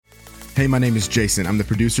Hey, my name is Jason. I'm the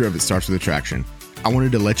producer of It Starts With Attraction. I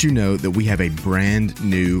wanted to let you know that we have a brand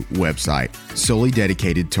new website solely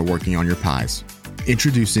dedicated to working on your pies.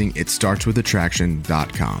 Introducing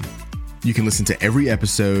itstartswithattraction.com. You can listen to every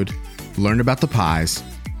episode, learn about the pies,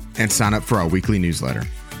 and sign up for our weekly newsletter.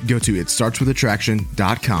 Go to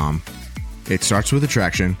itstartswithattraction.com. It starts with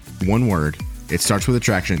attraction, one word,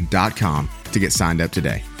 itstartswithattraction.com to get signed up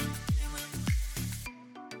today.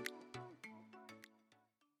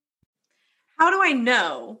 How do I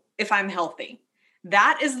know if I'm healthy?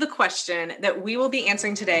 That is the question that we will be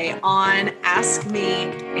answering today on Ask Me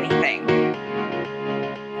Anything.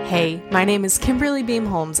 Hey, my name is Kimberly Beam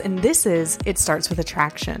Holmes, and this is It Starts With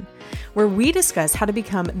Attraction, where we discuss how to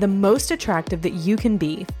become the most attractive that you can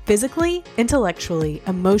be physically, intellectually,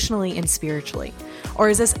 emotionally, and spiritually, or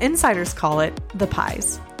as us insiders call it, the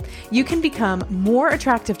pies. You can become more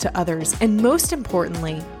attractive to others and, most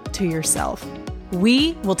importantly, to yourself.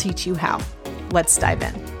 We will teach you how. Let's dive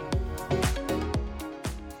in.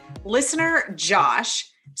 Listener Josh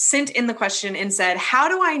sent in the question and said, how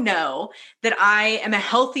do I know that I am a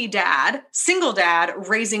healthy dad, single dad,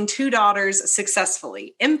 raising two daughters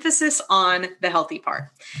successfully? Emphasis on the healthy part.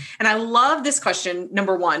 And I love this question,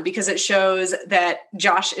 number one, because it shows that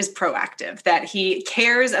Josh is proactive, that he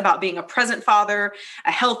cares about being a present father,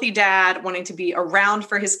 a healthy dad, wanting to be around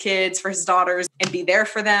for his kids, for his daughters, and be there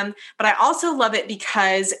for them. But I also love it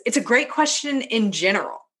because it's a great question in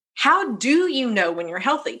general. How do you know when you're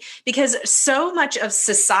healthy? Because so much of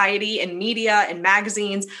society and media and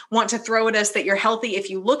magazines want to throw at us that you're healthy if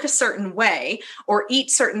you look a certain way or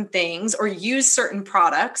eat certain things or use certain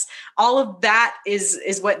products. All of that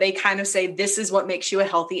is what they kind of say, this is what makes you a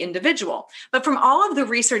healthy individual. But from all of the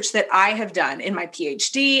research that I have done in my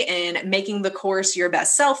PhD and making the course Your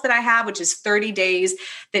Best Self that I have, which is 30 days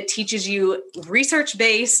that teaches you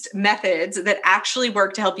research-based methods that actually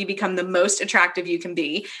work to help you become the most attractive you can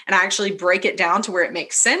be, and I actually break it down to where it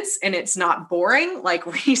makes sense and it's not boring.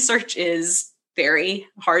 Like research is very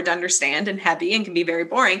hard to understand and heavy and can be very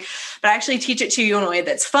boring, but I actually teach it to you in a way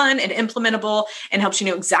that's fun and implementable and helps you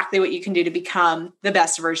know exactly what you can do to become the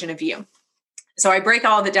best version of you. So I break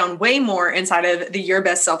all of it down way more inside of the Your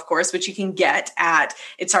Best Self course, which you can get at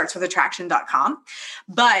itstartswithattraction.com.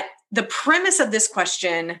 But the premise of this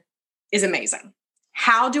question is amazing.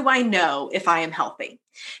 How do I know if I am healthy?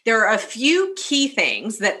 There are a few key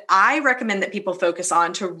things that I recommend that people focus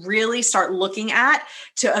on to really start looking at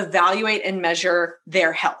to evaluate and measure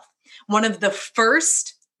their health. One of the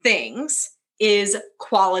first things is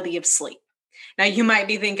quality of sleep. Now, you might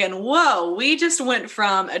be thinking, whoa, we just went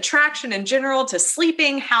from attraction in general to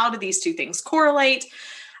sleeping. How do these two things correlate?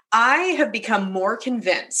 I have become more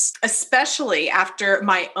convinced, especially after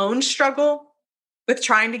my own struggle with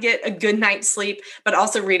trying to get a good night's sleep, but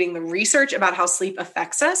also reading the research about how sleep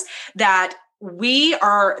affects us, that we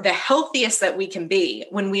are the healthiest that we can be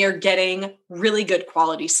when we are getting really good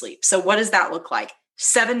quality sleep. So what does that look like?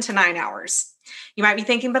 7 to 9 hours. You might be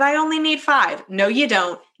thinking, but I only need 5. No, you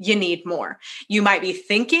don't. You need more. You might be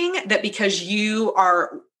thinking that because you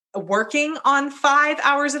are working on 5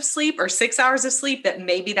 hours of sleep or 6 hours of sleep, that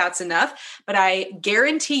maybe that's enough. But I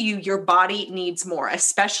guarantee you, your body needs more,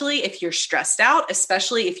 especially if you're stressed out,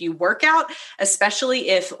 especially if you work out, especially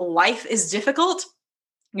if life is difficult.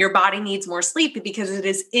 Your body needs more sleep because it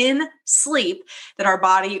is in sleep that our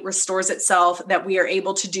body restores itself, that we are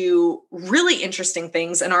able to do really interesting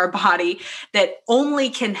things in our body that only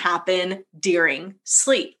can happen during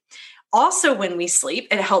sleep. Also, when we sleep,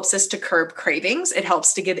 it helps us to curb cravings. It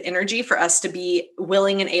helps to give energy for us to be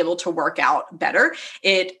willing and able to work out better.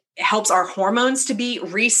 It helps our hormones to be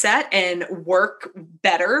reset and work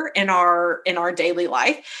better in our daily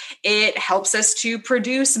life. It helps us to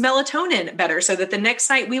produce melatonin better so that the next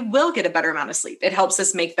night we will get a better amount of sleep. It helps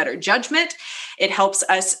us make better judgment. It helps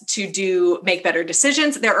us to make better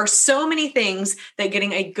decisions. There are so many things that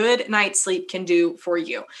getting a good night's sleep can do for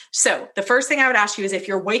you. So the first thing I would ask you is, if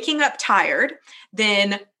you're waking up tired,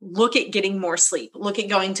 then look at getting more sleep. Look at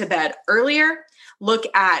going to bed earlier. Look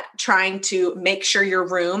at trying to make sure your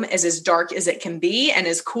room is as dark as it can be and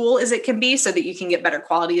as cool as it can be so that you can get better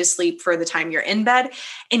quality of sleep for the time you're in bed,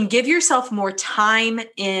 and give yourself more time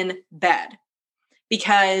in bed.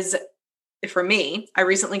 Because for me, I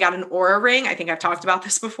recently got an Oura ring. I think I've talked about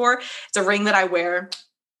this before. It's a ring that I wear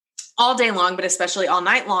all day long, but especially all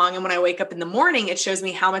night long. And when I wake up in the morning, it shows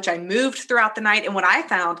me how much I moved throughout the night. And what I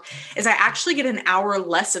found is I actually get an hour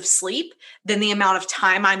less of sleep than the amount of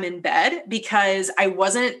time I'm in bed, because I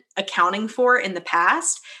wasn't accounting for in the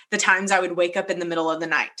past the times I would wake up in the middle of the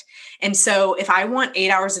night. And so if I want 8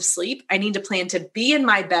 hours of sleep, I need to plan to be in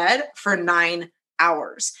my bed for 9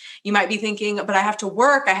 hours. You might be thinking, but I have to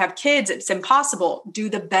work, I have kids, it's impossible. Do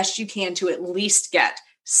the best you can to at least get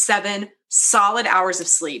 7 solid hours of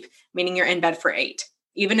sleep, meaning you're in bed for 8.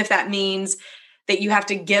 Even if that means that you have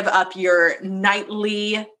to give up your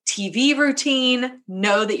nightly TV routine,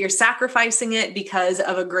 know that you're sacrificing it because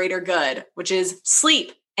of a greater good, which is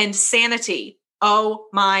sleep and sanity. Oh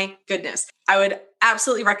my goodness. I would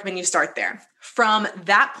absolutely recommend you start there. From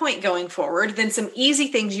that point going forward, then some easy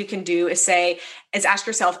things you can do is ask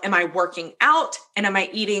yourself, am I working out and am I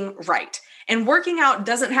eating right? And working out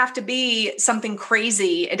doesn't have to be something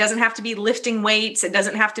crazy. It doesn't have to be lifting weights. It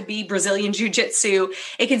doesn't have to be Brazilian jiu-jitsu.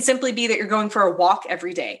 It can simply be that you're going for a walk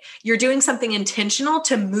every day. You're doing something intentional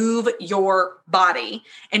to move your body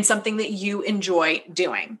and something that you enjoy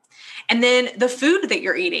doing. And then the food that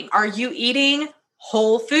you're eating. Are you eating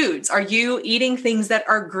whole foods? Are you eating things that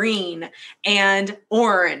are green and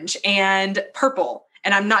orange and purple?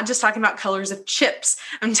 And I'm not just talking about colors of chips.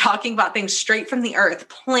 I'm talking about things straight from the earth,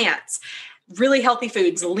 plants, really healthy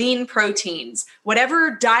foods, lean proteins,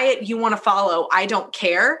 whatever diet you want to follow. I don't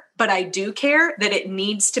care, but I do care that it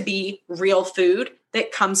needs to be real food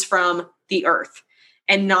that comes from the earth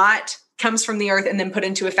and not comes from the earth and then put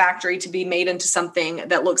into a factory to be made into something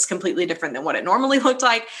that looks completely different than what it normally looked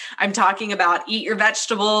like. I'm talking about eat your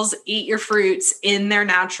vegetables, eat your fruits in their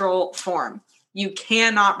natural form. You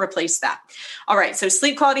cannot replace that. All right. So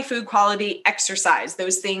sleep quality, food quality, exercise,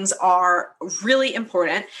 those things are really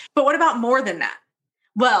important. But what about more than that?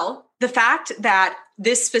 Well, the fact that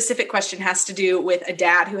this specific question has to do with a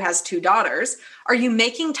dad who has 2 daughters, are you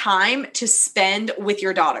making time to spend with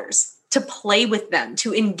your daughters, to play with them,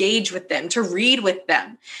 to engage with them, to read with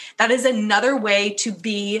them? That is another way to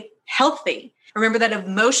be healthy. Remember that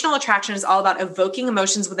emotional attraction is all about evoking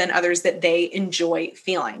emotions within others that they enjoy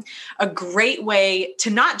feeling. A great way to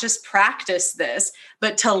not just practice this,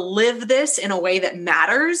 but to live this in a way that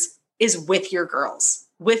matters is with your girls,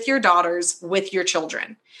 with your daughters, with your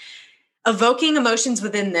children. Evoking emotions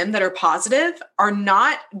within them that are positive are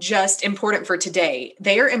not just important for today.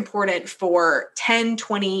 They are important for 10,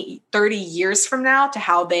 20, 30 years from now to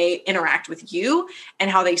how they interact with you and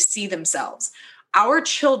how they see themselves. Our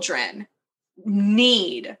children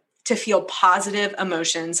need to feel positive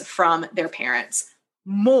emotions from their parents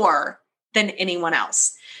more than anyone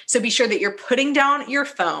else. So be sure that you're putting down your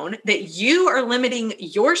phone, that you are limiting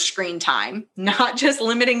your screen time, not just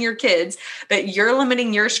limiting your kids, but you're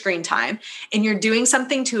limiting your screen time, and you're doing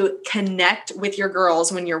something to connect with your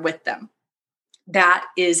girls when you're with them. That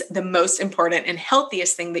is the most important and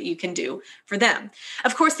healthiest thing that you can do for them.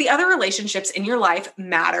 Of course, the other relationships in your life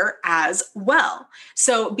matter as well.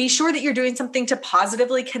 So be sure that you're doing something to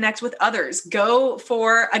positively connect with others. Go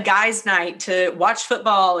for a guys' night to watch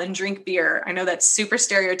football and drink beer. I know that's super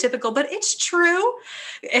stereotypical, but it's true.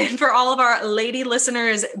 And for all of our lady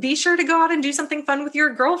listeners, be sure to go out and do something fun with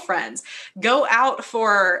your girlfriends. Go out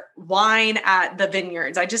for wine at the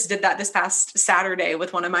vineyards. I just did that this past Saturday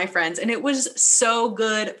with one of my friends, and it was so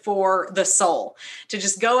good for the soul to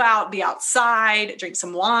just go out, be outside, drink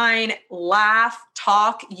some wine, laugh,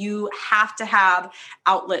 talk. You have to have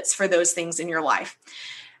outlets for those things in your life.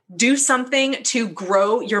 Do something to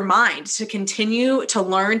grow your mind, to continue to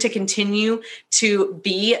learn, to continue to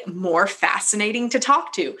be more fascinating to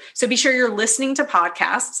talk to. So be sure you're listening to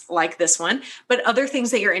podcasts like this one, but other things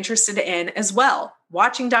that you're interested in as well.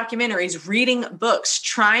 Watching documentaries, reading books,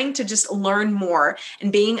 trying to just learn more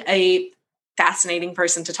and being a fascinating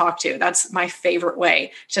person to talk to. That's my favorite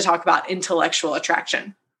way to talk about intellectual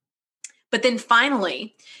attraction. But then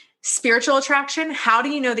finally, spiritual attraction. How do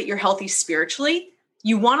you know that you're healthy spiritually?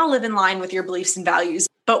 You want to live in line with your beliefs and values.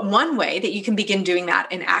 But one way that you can begin doing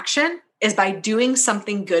that in action is by doing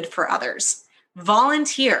something good for others.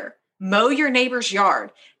 Volunteer, mow your neighbor's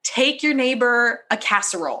yard, take your neighbor a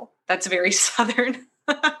casserole. That's very Southern.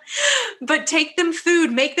 But take them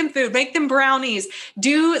food, make them brownies,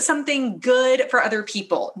 do something good for other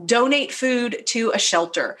people, donate food to a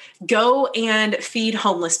shelter, go and feed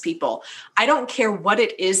homeless people. I don't care what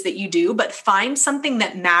it is that you do, but find something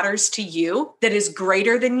that matters to you, that is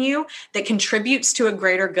greater than you, that contributes to a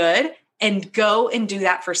greater good, and go and do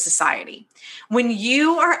that for society. When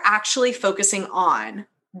you are actually focusing on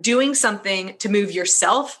doing something to move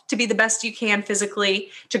yourself to be the best you can physically,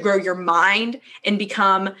 to grow your mind and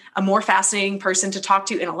become a more fascinating person to talk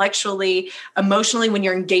to intellectually, emotionally, when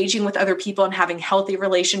you're engaging with other people and having healthy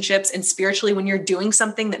relationships, and spiritually, when you're doing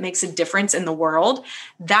something that makes a difference in the world,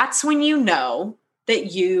 that's when you know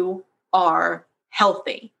that you are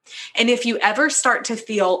healthy. And if you ever start to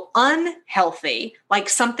feel unhealthy, like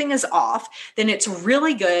something is off, then it's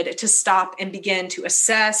really good to stop and begin to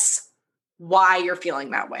assess why you're feeling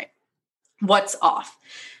that way. What's off?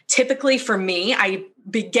 Typically for me, I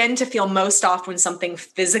begin to feel most off when something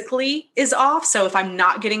physically is off. So if I'm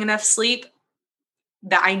not getting enough sleep,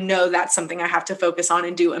 that I know that's something I have to focus on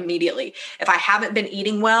and do immediately. If I haven't been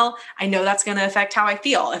eating well, I know that's going to affect how I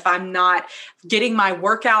feel. If I'm not getting my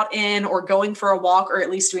workout in or going for a walk or at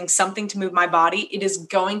least doing something to move my body, it is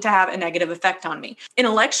going to have a negative effect on me.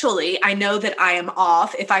 Intellectually, I know that I am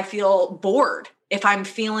off if I feel bored. If I'm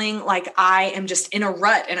feeling like I am just in a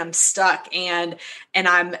rut and I'm stuck and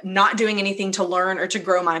I'm not doing anything to learn or to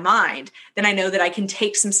grow my mind, then I know that I can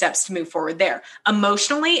take some steps to move forward there.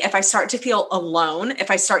 Emotionally, if I start to feel alone,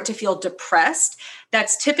 if I start to feel depressed,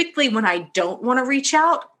 that's typically when I don't want to reach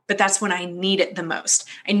out, but that's when I need it the most.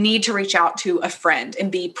 I need to reach out to a friend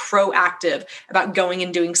and be proactive about going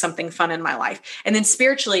and doing something fun in my life. And then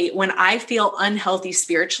spiritually, when I feel unhealthy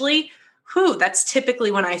spiritually, that's typically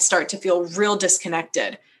when I start to feel real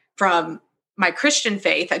disconnected from my Christian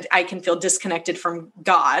faith. I can feel disconnected from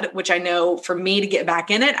God, which I know for me to get back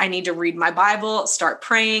in it, I need to read my Bible, start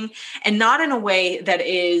praying, and not in a way that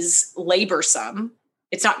is laborsome.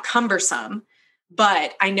 It's not cumbersome,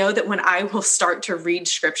 but I know that when I will start to read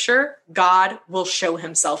scripture, God will show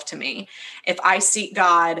himself to me. If I seek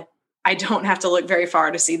God, I don't have to look very far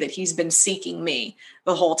to see that he's been seeking me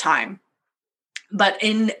the whole time. But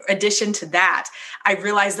in addition to that, I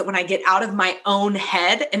realized that when I get out of my own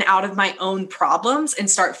head and out of my own problems and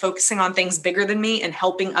start focusing on things bigger than me and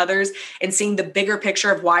helping others and seeing the bigger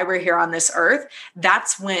picture of why we're here on this earth,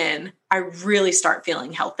 that's when I really start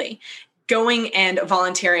feeling healthy. Going and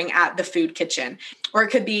volunteering at the food kitchen, or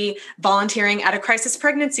it could be volunteering at a crisis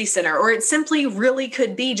pregnancy center, or it simply really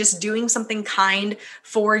could be just doing something kind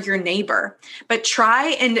for your neighbor. But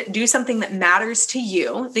try and do something that matters to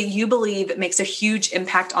you, that you believe makes a huge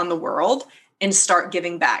impact on the world, and start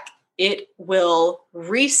giving back. It will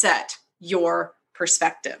reset your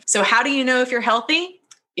perspective. So how do you know if you're healthy?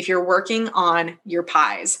 If you're working on your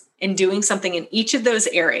pies and doing something in each of those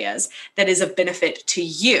areas that is of benefit to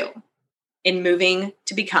you, in moving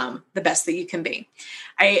to become the best that you can be.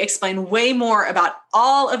 I explain way more about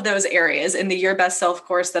all of those areas in the Your Best Self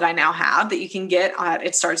course that I now have that you can get at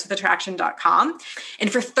itstartswithattraction.com.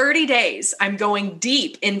 And for 30 days, I'm going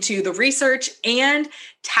deep into the research and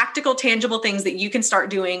tactical, tangible things that you can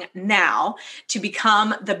start doing now to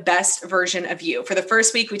become the best version of you. For the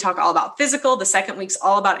first week, we talk all about physical. The second week's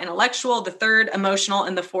all about intellectual. The third, emotional.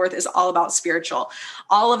 And the fourth is all about spiritual.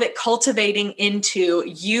 All of it cultivating into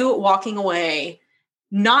you walking away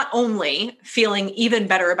not only feeling even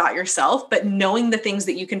better about yourself, but knowing the things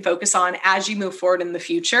that you can focus on as you move forward in the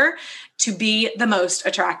future to be the most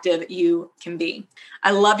attractive you can be.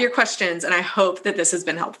 I love your questions, and I hope that this has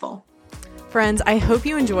been helpful. Friends, I hope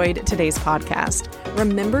you enjoyed today's podcast.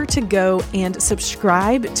 Remember to go and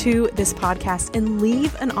subscribe to this podcast and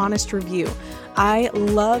leave an honest review. I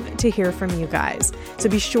love to hear from you guys. So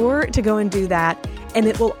be sure to go and do that. And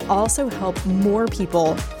it will also help more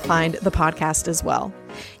people find the podcast as well.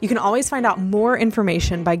 You can always find out more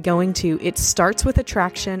information by going to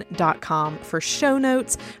itstartswithattraction.com for show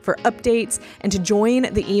notes, for updates, and to join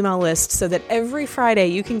the email list so that every Friday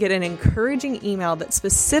you can get an encouraging email that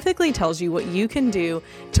specifically tells you what you can do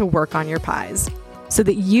to work on your pies so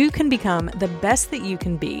that you can become the best that you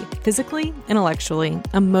can be physically, intellectually,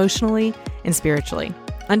 emotionally, and spiritually.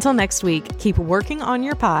 Until next week, keep working on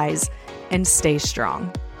your pies and stay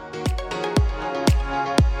strong.